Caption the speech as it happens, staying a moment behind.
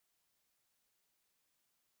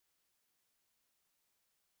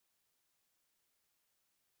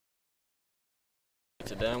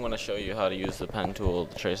Today I'm going to show you how to use the pen tool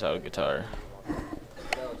to trace out a guitar.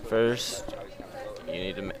 First, you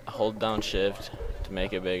need to hold down shift to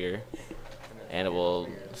make it bigger, and it will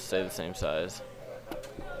stay the same size.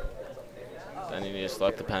 Then you need to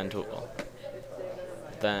select the pen tool.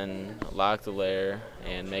 Then lock the layer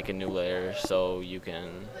and make a new layer so you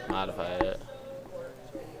can modify it.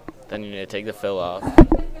 Then you need to take the fill off,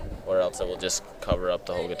 or else it will just cover up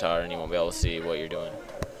the whole guitar and you won't be able to see what you're doing.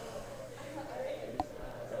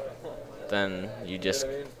 Then you just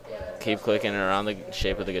keep clicking around the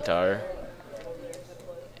shape of the guitar,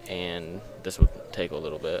 and this will take a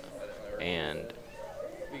little bit, and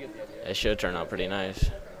it should turn out pretty nice.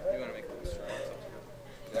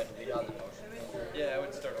 Yeah, I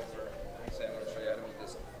would start over. Say I'm going to show you how to make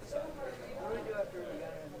this side.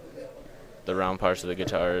 The round parts of the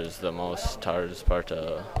guitar is the most hardest part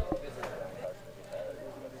to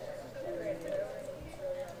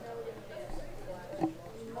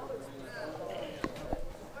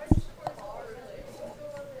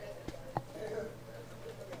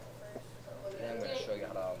I'm going to show you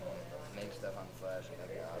how to make stuff on Flash.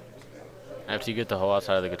 after you get the whole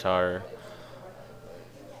outside of the guitar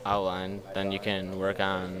outlined, then you can work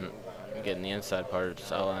on getting the inside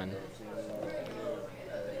parts outlined.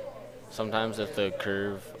 Sometimes if the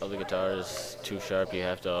curve of the guitar is too sharp, you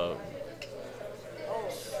have to,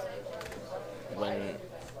 when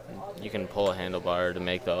you can pull a handlebar to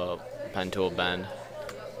make the pen tool bend,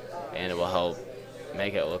 and it will help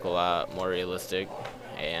make it look a lot more realistic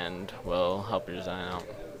and will help your design out.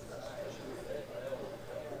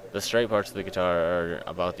 The straight parts of the guitar are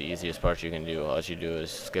about the easiest parts you can do. All you do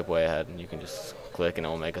is skip way ahead and you can just click and it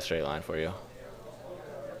will make a straight line for you.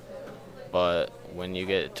 But when you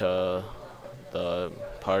get to the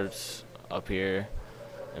parts up here,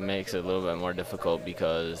 it makes it a little bit more difficult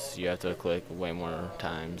because you have to click way more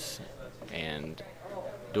times and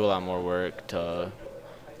do a lot more work to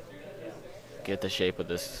get the shape of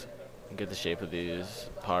these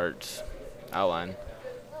parts outlined.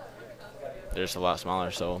 They're just a lot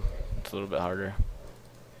smaller, so it's a little bit harder.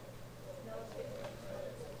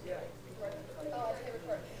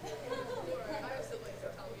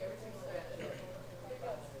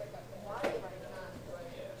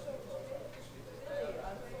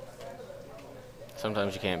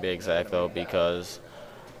 Sometimes you can't be exact though, because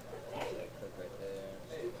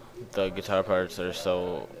the guitar parts are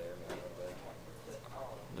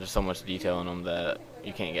there's so much detail in them that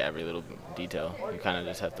you can't get every little detail. You kind of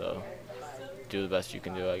just have to do the best you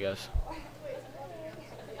can do, I guess.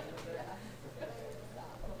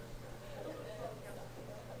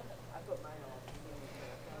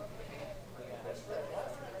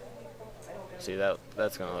 See,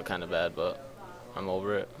 that's gonna look kind of bad, but I'm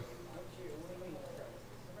over it.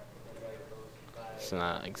 It's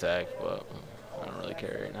not exact, but I don't really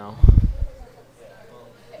care right now.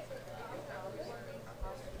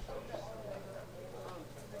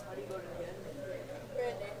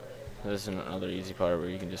 This is another easy part where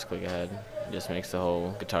you can just click ahead. It just makes the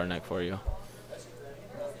whole guitar neck for you.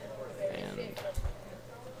 And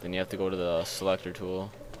then you have to go to the selector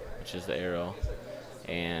tool, which is the arrow,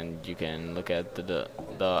 and you can look at the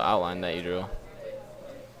outline that you drew.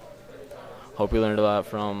 Hope you learned a lot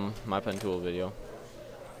from my pen tool video.